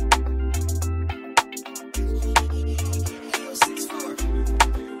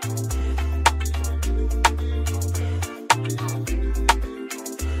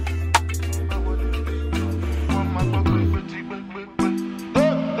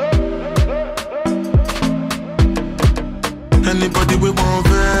 Anybody we want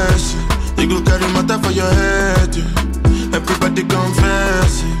verse, you go carry matter for your head. Everybody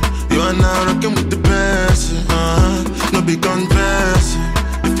confess, you are now rocking with the best. No big confess,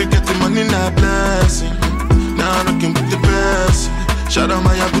 if you get the money, not blessing. Now rocking with the best. Shout out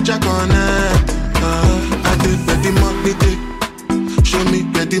my Abuja connect. I did where the money day. Show me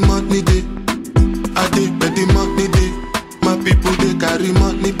where the money day. I did where the money day. My people they carry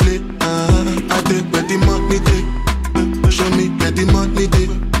money play. I did where the money day. Show me where the money day.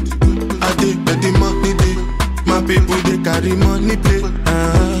 I did where the money day. My people they carry money play.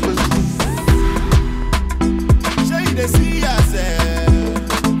 Show you the see yourself.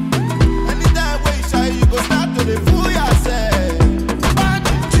 Anytime when you shy, you go start to the fool yourself.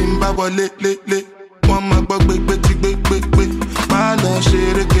 Timba wale le. One my bug big. My love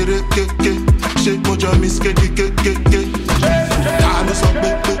share ke. Shake mojo miss ke. I know some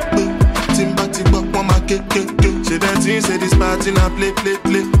big. Timba one my ke. Say that thing, say this party now play.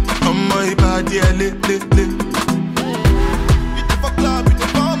 On my body, I lit. You the club, you the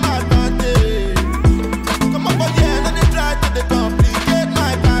format party. Come up again and they try to complicate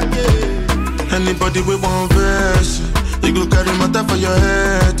my party. Anybody we want verse, you go carry matter for your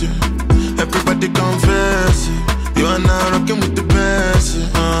head. Everybody confess, you are now rocking with the best.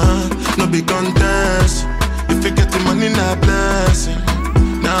 No big contest, if you get the money, not blessing.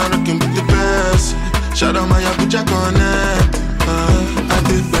 Now rocking with the best. Shout out my Abuja connect. I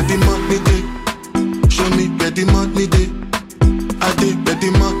did where the money day. Show me where the money day. I did where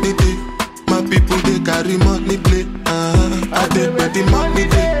the money day. My people they carry money play. I did where the money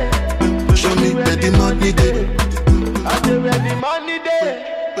day. Show me where the money day. I did where the money day.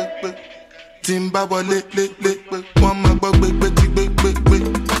 Timba wale le. One my bug big.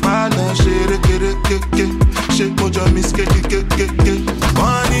 Mana shere ke. Shake mojo miss ke.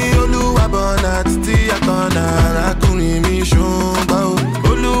 Money Oluwa bona titi akona rakuni mi shomba.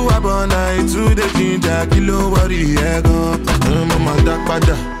 Oluwa bona itu de jinja kilo worry ego. Mama dak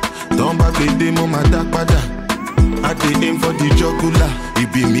pada. Don't back with them, mama dak pada. I dey aim for the jugular.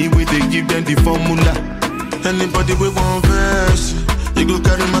 It be me we dey give them the formula. Anybody we want verse, you go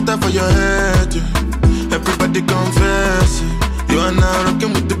carry matter for your head. Everybody confess, you are now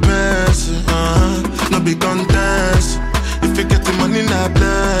rocking with the best. No be contest. If you get the money, not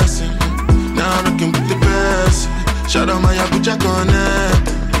blessing. Now rocking with the best. Shout out my Abuja connect.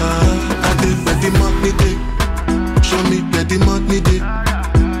 I did where the money day. Show me where the money day.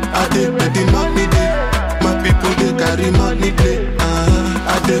 I did where the money day. My people they carry money play.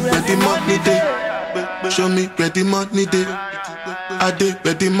 I did where the money day. Show me where the money day. I did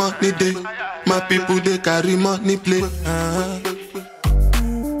where the money day. My people they carry money play.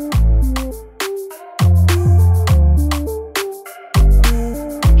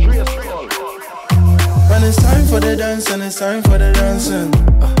 When it's time for the dancing, it's time for the dancing.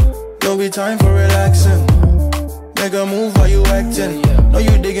 No be time for relaxing. Make a move while you acting. Know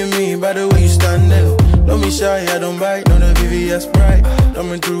you digging me by the way you standing. Don't be shy, I don't bite, no the VVS bright.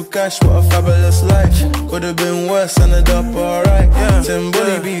 Coming through cash, what a fabulous life. Could've been worse, ended up alright. Yeah, Tim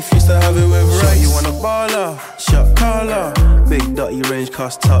Bully beef, used to have it with rice. You want a baller, shot caller. Big dirty range,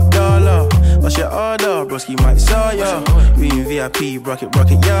 cost top dollar. What's your order, broski might sell ya. Being VIP, rocket,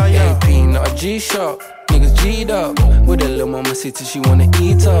 yeah. AP, not a G-Shock. Niggas G'd up. With a little mama city, she wanna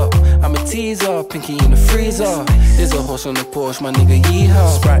eat up. I'm a teaser, pinky in the freezer. There's a horse on the Porsche, my nigga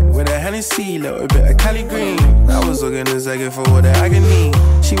yeehaw. Sprite with a Hennessy, little bit of Cali Green. I was looking a second for what the agony.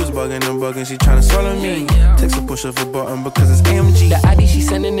 She was bugging and bugging, she tryna swallow me. Takes a push off a button because it's AMG. The Addy she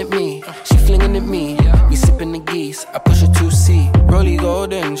sending at me, she flinging at me. We sipping the geese, I push her 2C. Rolly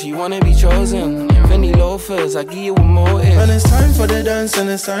golden, she wanna be chosen. Fendi loafers, I give you a motive. When it's time for the dancing,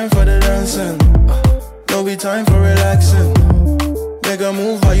 it's time for the dancing. No be time for relaxing. Make a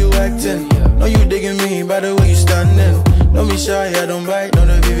move how you acting. Know you digging me by the way you standing. Don't be shy, I don't bite, no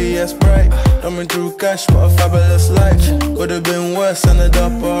the VVS bright. Coming through cash, what a fabulous life. Could've been worse, ended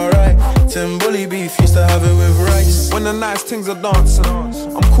up alright. Tim Bully beef, used to have it with rice. When the nice things are dancing,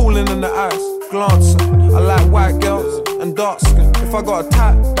 I'm cooling in the eyes, glancing. I like white girls and dark skin. If I got a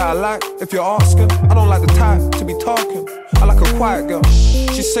type that I like, if you're asking, I don't like the type to be talking. I like a quiet girl,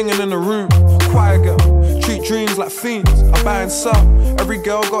 she's singing in the room. Quiet girl, treat dreams like fiends. I buy and sell, every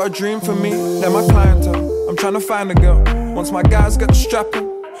girl got a dream for me. They're my clientele, I'm trying to find a girl. Once my guys get the strapping,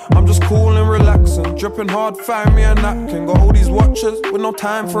 I'm just cool and relaxing. Dripping hard, find me a napkin. Got all these watches with no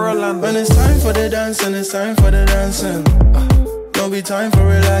time for a landing. When it's time for the dancing, it's time for the dancing. Don't be time for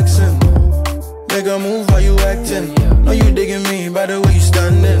relaxing. Make a move how you acting. Know you digging me by the way you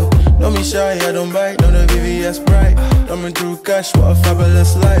standing. Don't be shy, I don't bite, no the VVS bright. Coming through cash, what a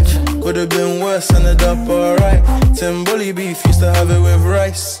fabulous life. Could've been worse, ended up alright. Tim Bully beef, used to have it with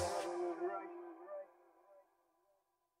rice.